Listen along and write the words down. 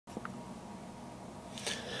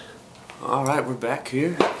Alright, we're back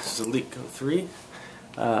here. This is Elite Go 3.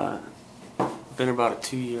 Been about a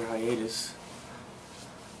 2-year hiatus,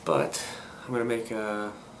 but I'm going to make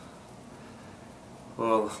a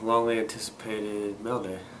longly anticipated mail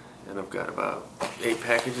day, and I've got about 8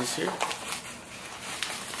 packages here.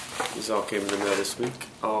 These all came in the mail this week,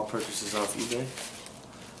 all purchases off eBay.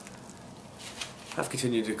 I've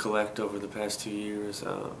continued to collect over the past 2 years.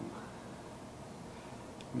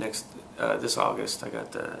 This August I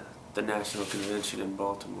got the National Convention in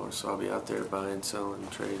Baltimore, so I'll be out there buying, selling,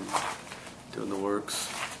 trading, doing the works.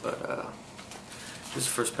 But this is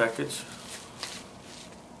the first package.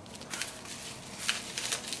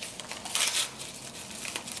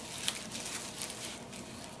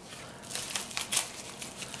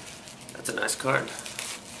 That's a nice card.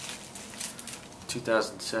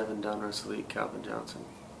 2007 Donruss Elite Calvin Johnson,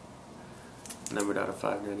 numbered out of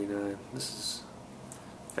 599. This is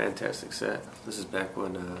a fantastic set. This is back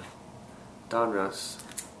when Donruss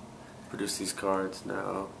produced these cards.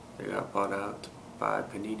 Now they got bought out by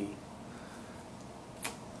Panini.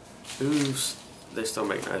 They still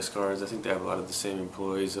make nice cards. I think they have a lot of the same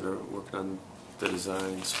employees that are working on the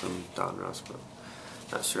designs from Donruss, but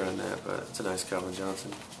not sure on that. But it's a nice Calvin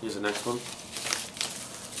Johnson. Here's the next one.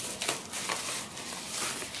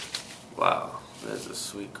 Wow, that's a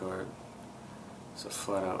sweet card. It's a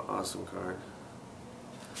flat out awesome card.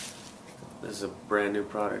 This is a brand new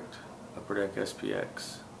product, Upper Deck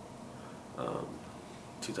SPX,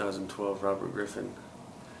 2012 Robert Griffin,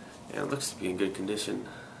 and it looks to be in good condition.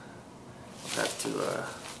 I'll have to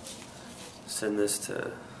send this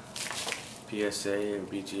to PSA or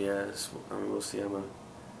BGS. I mean, we'll see. I'm a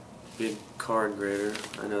big card grader.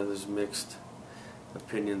 I know there's mixed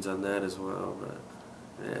opinions on that as well, but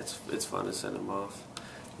yeah, it's fun to send them off,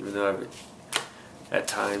 even though at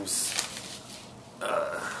times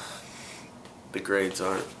the grades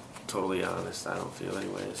aren't totally honest, I don't feel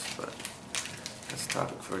anyways, but that's a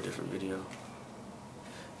topic for a different video.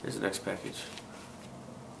 Here's the next package.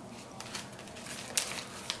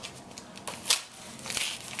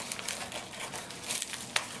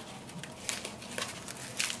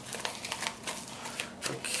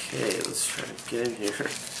 Okay, let's try to get in here.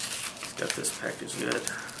 Got this package good.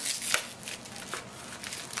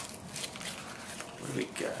 What do we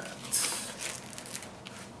got?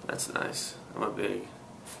 That's nice. I'm a big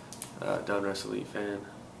Donruss Elite fan.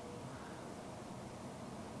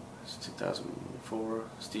 It's 2004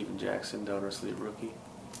 Steven Jackson Donruss Elite rookie.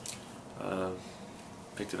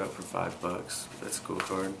 Picked it up for $5. That's a cool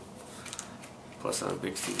card. Plus, I'm a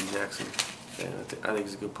big Steven Jackson fan. I think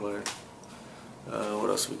he's a good player. What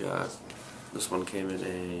else we got? This one came in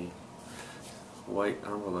a white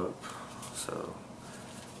envelope, so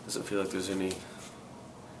doesn't feel like there's any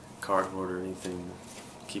cardboard or anything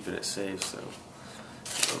keeping it safe, so I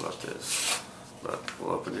don't know about this, but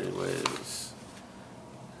we'll open it anyways.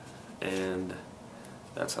 And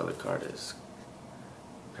that's how the card is.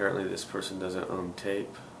 Apparently this person doesn't own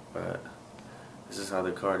tape, but this is how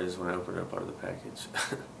the card is when I open it up out of the package.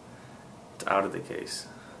 It's out of the case.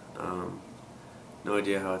 No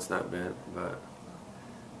idea how it's not bent, but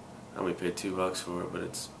I only paid $2 for it, but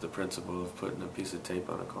it's the principle of putting a piece of tape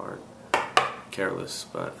on a card. Careless,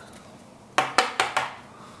 but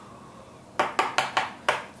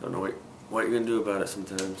don't know what you're gonna do about it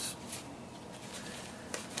sometimes.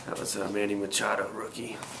 That was a Manny Machado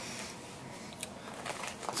rookie.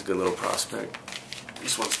 It's a good little prospect.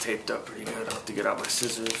 This one's taped up pretty good. I'll have to get out my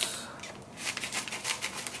scissors.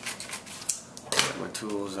 Got my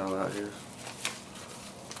tools all out here.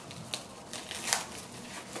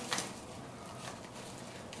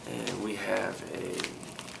 And we have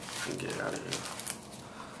I can get it out of here.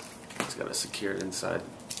 It's got to secure it inside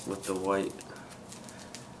with the white,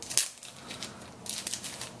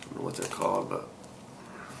 I don't know what they're called, but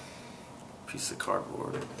piece of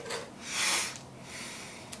cardboard.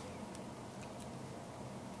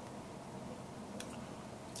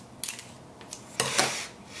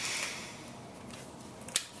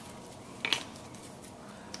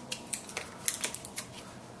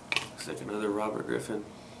 Looks like another Robert Griffin.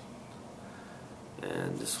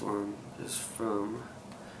 And this one is from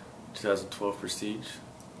 2012 Prestige.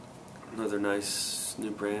 Another nice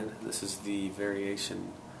new brand. This is the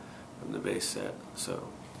variation from the base set, so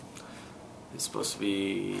it's supposed to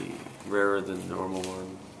be rarer than the normal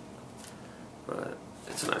one, but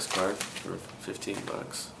it's a nice card for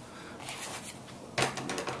 $15.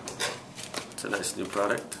 It's a nice new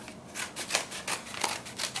product.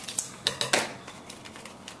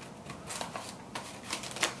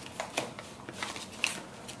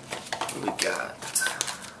 What we got?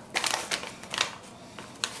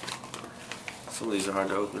 Some of these are hard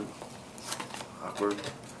to open. awkward.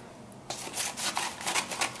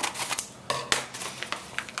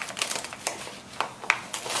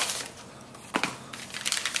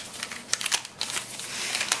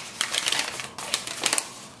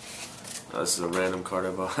 This is a random card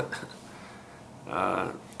I bought.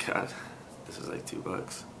 God, this is like $2,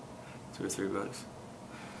 $2 or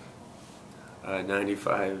 $3.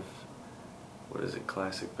 95. What is it?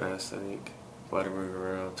 Classic Best, I think. Vladimir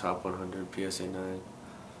Guerrero, top 100, PSA 9.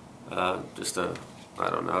 I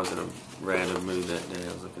don't know, I was in a random mood that day.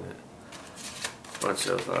 I was looking at a bunch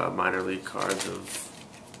of minor league cards of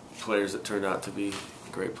players that turned out to be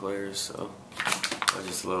great players, so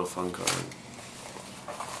just a little fun card.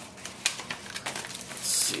 Let's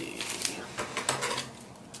see.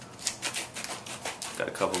 Got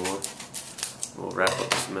a couple more. We'll wrap up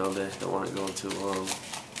this mail day. Don't want it going too long.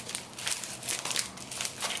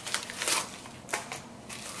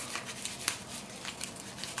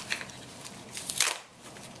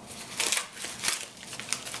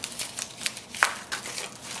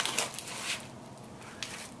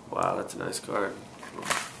 Wow, that's a nice card.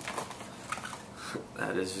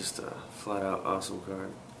 That is just a flat out awesome card.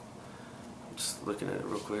 I'm just looking at it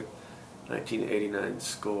real quick. 1989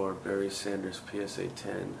 score, Barry Sanders, PSA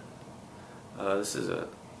 10. This is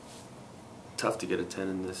tough to get a 10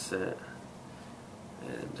 in this set.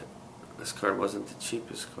 And this card wasn't the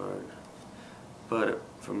cheapest card. But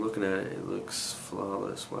from looking at it, it looks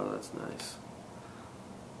flawless. Wow, that's nice.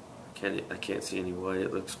 I can't see any white.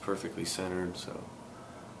 It looks perfectly centered, so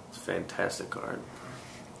it's a fantastic card.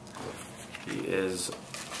 He is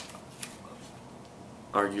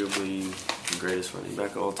arguably the greatest running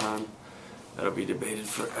back of all time. That'll be debated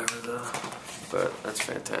forever though, but that's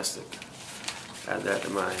fantastic. Add that to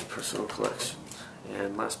my personal collection.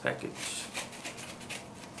 And last package.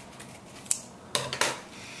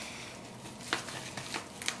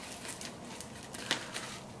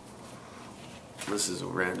 This is a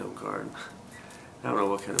random card. I don't know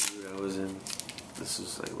what kind of mood I was in. This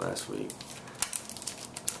was like last week.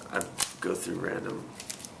 I go through random.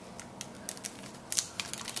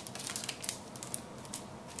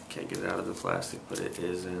 Can't get it out of the plastic, but it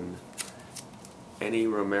is in Enny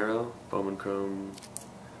Romero, Bowman Chrome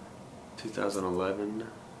 2011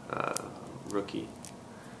 rookie,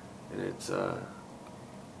 and it's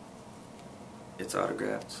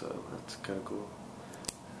autographed, so that's kind of cool.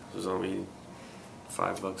 It was only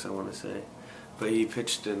 $5, I want to say, but he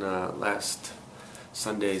pitched in last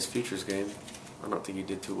Sunday's Futures game. I don't think he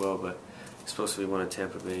did too well, but he's supposed to be one of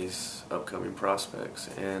Tampa Bay's upcoming prospects,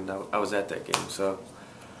 and I was at that game, so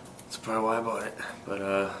that's probably why I bought it.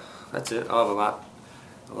 But that's it. I'll have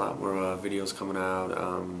a lot more videos coming out.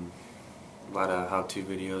 A lot of how-to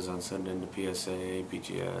videos on sending to PSA,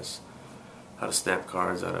 BGS, how to snap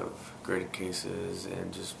cards out of graded cases,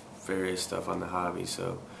 and just various stuff on the hobby.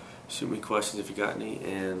 So shoot me questions if you got any,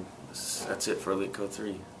 and that's it for Elite Code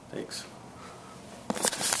 3. Thanks.